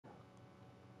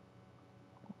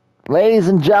Ladies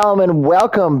and gentlemen,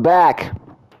 welcome back.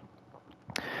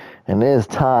 And it is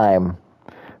time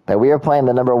that we are playing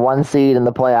the number 1 seed in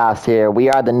the playoffs here. We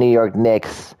are the New York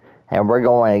Knicks, and we're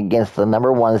going against the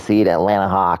number 1 seed Atlanta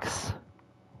Hawks.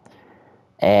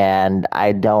 And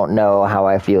I don't know how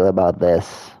I feel about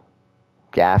this.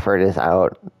 Gafford is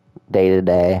out day to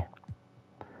day.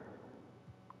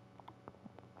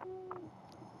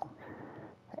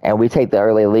 And we take the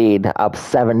early lead, up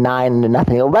 7-9 to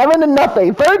nothing, 11 to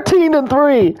nothing, 13 to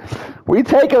 3. We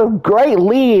take a great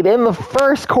lead in the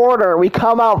first quarter. We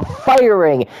come out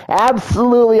firing,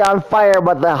 absolutely on fire,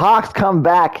 but the Hawks come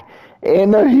back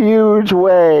in a huge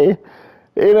way,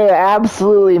 in an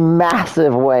absolutely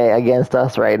massive way against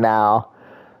us right now.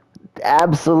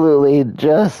 Absolutely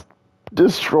just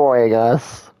destroying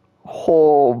us.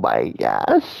 Oh my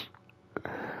gosh.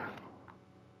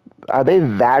 Are they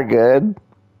that good?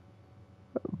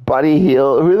 Buddy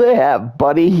Hield. Who do they have?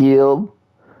 Buddy Hield,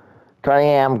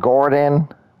 Cunningham, Gordon.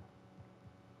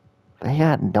 They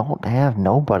have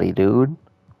nobody, dude.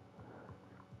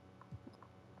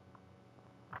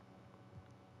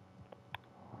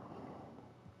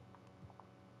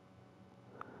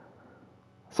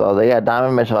 So they got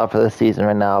Donovan Mitchell out for the season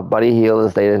right now. Buddy Hield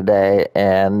is day to day,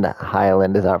 and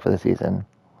Highland is out for the season.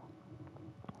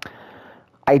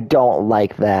 I don't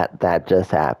like that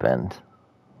just happened.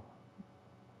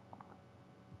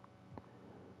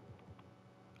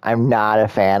 I'm not a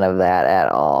fan of that at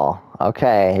all.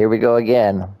 Okay, here we go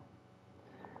again.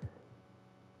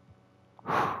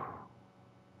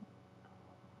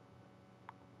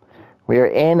 We are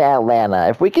in Atlanta.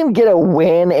 If we can get a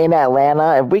win in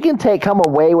Atlanta, if we can come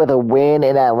away with a win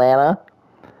in Atlanta,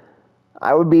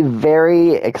 I would be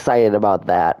very excited about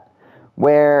that.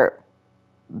 Where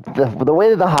the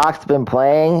way that the Hawks have been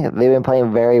playing, they've been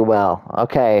playing very well.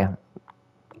 Okay,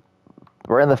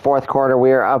 we're in the fourth quarter.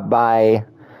 We are up by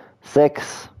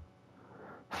 6.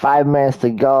 5 minutes to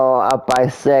go, up by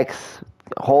 6,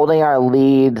 holding our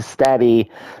lead steady.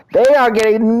 They are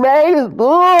getting very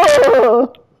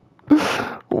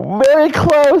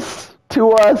close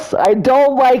to us. I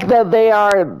don't like that they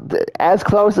are as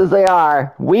close as they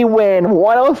are. We win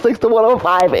 106 to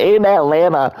 105 in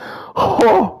Atlanta.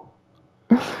 Oh.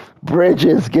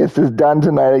 Bridges gets this done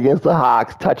tonight against the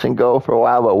Hawks. Touch and go for a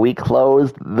while, but we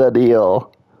closed the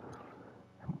deal.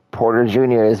 Porter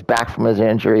Jr. is back from his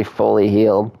injury, fully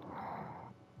healed.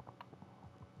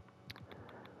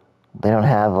 They don't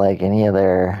have, any of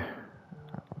their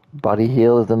Buddy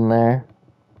Hield in there.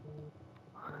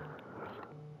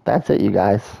 That's it, you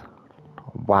guys.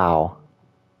 Wow.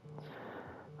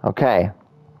 Okay.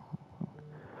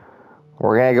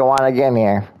 We're going to go on again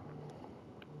here.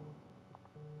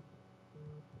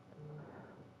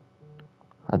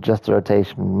 Adjust the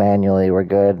rotation manually. We're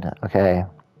good. Okay.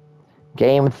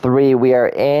 Game 3, we are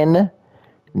in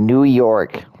New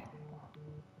York.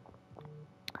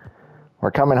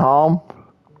 We're coming home,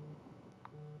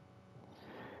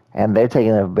 and they're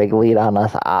taking a big lead on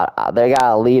us. They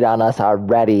got a lead on us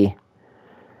already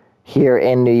here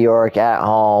in New York at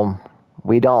home.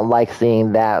 We don't like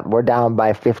seeing that. We're down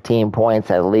by 15 points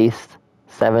at least,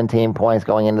 17 points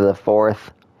going into the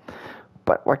fourth.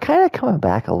 But we're kind of coming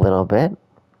back a little bit.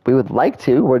 We would like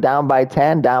to. We're down by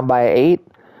 10, down by 8.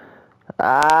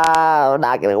 We're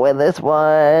not going to win this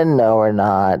one. No, we're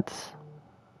not.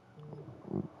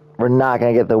 We're not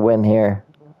going to get the win here.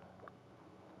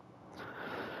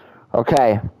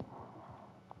 Okay.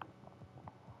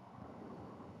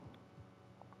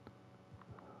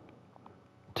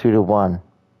 Two to 1.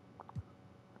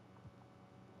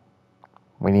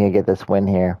 We need to get this win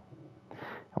here.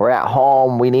 We're at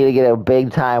home. We need to get a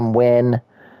big-time win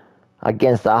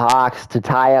against the Hawks to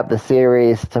tie up the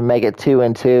series, to make it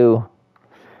 2-2.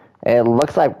 And it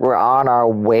looks like we're on our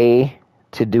way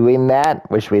to doing that,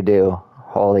 which we do.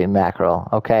 Holy mackerel.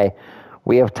 Okay.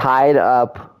 We have tied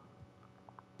up.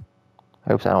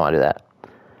 Oops, I don't want to do that.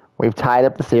 We've tied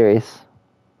up the series.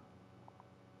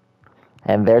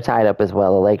 And they're tied up as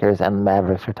well. The Lakers and the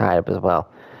Mavericks are tied up as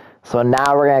well. So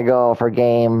now we're going to go for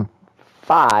game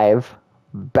 5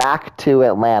 back to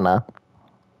Atlanta.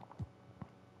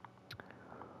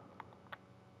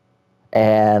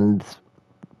 And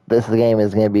this game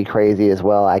is going to be crazy as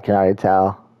well, I can already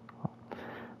tell.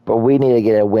 But we need to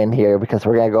get a win here because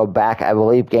we're going to go back, I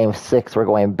believe, game 6. We're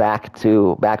going back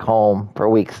home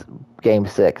for game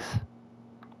 6.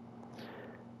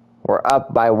 We're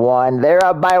up by 1. They're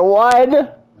up by 1.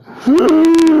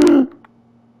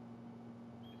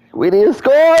 We need to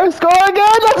score. Score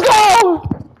again. Let's go.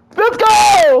 Let's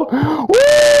go.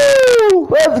 Woo!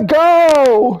 Let's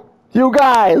go. You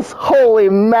guys, holy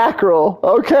mackerel.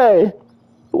 Okay.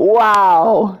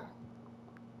 Wow.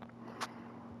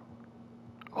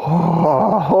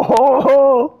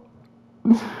 The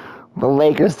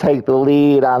Lakers take the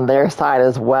lead on their side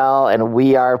as well, and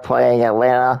we are playing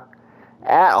Atlanta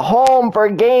at home for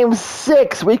Game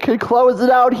 6. We could close it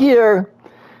out here.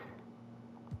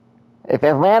 If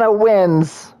Atlanta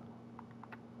wins,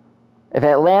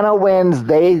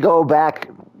 they go back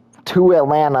to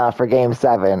Atlanta for Game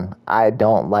 7. I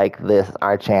don't like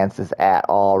our chances at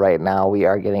all right now. We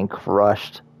are getting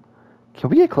crushed. Can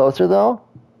we get closer, though?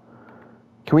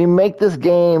 Can we make this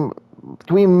game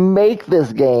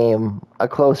a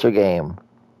closer game?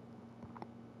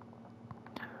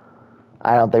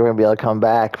 I don't think we're going to be able to come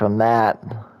back from that.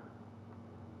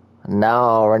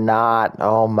 No, we're not.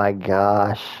 Oh my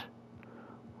gosh.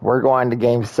 We're going to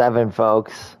Game 7,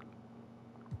 folks.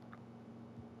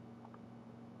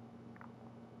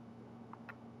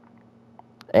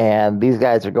 And these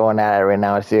guys are going at it right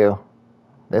now, too.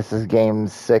 This is Game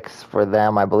 6 for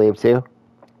them, I believe, too.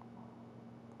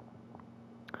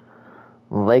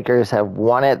 Lakers have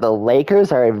won it. The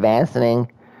Lakers are advancing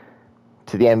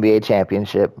to the NBA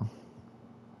championship.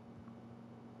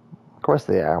 Of course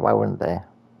they are. Why wouldn't they?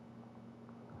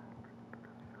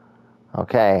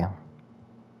 Okay.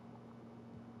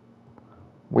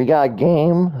 We got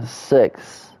Game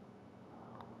 6.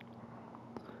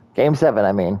 Game 7,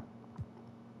 I mean.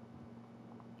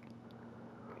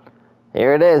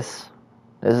 Here it is.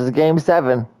 This is Game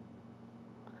 7.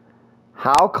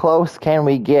 How close can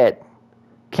we get?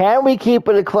 Can we keep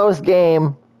it a close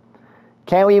game?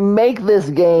 Can we make this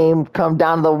game come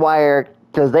down to the wire?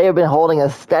 Because they have been holding a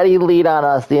steady lead on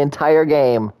us the entire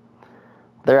game.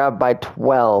 They're up by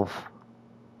 12.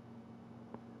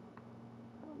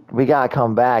 We gotta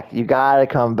come back. You gotta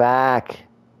come back.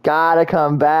 Gotta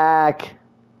come back.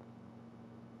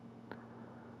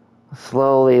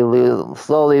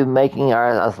 Slowly making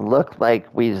us look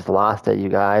like we just lost it, you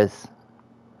guys.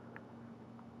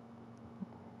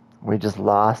 We just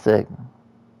lost it.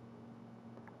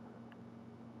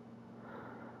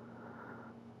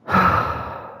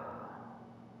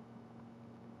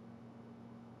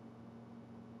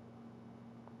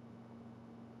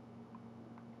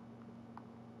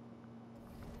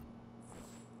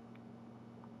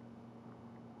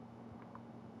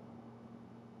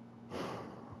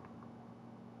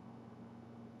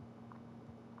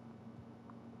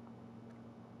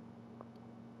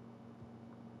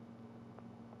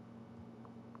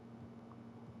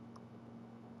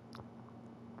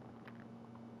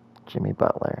 Jimmy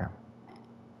Butler.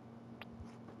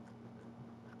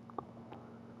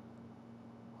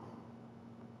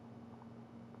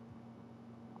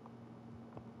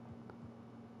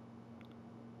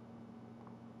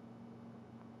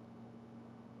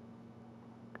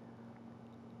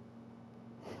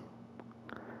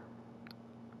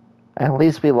 At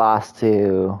least we lost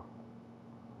to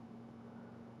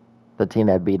the team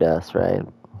that beat us, right?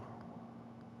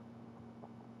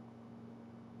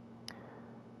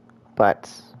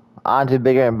 But on to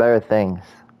bigger and better things.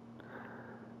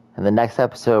 In the next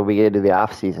episode, we get to do the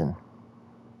off season,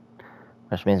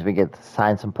 which means we get to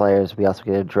sign some players. We also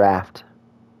get a draft.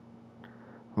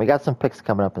 We got some picks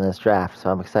coming up in this draft, so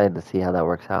I'm excited to see how that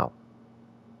works out.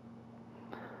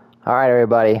 All right,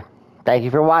 everybody. Thank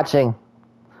you for watching.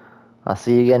 I'll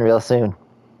see you again real soon.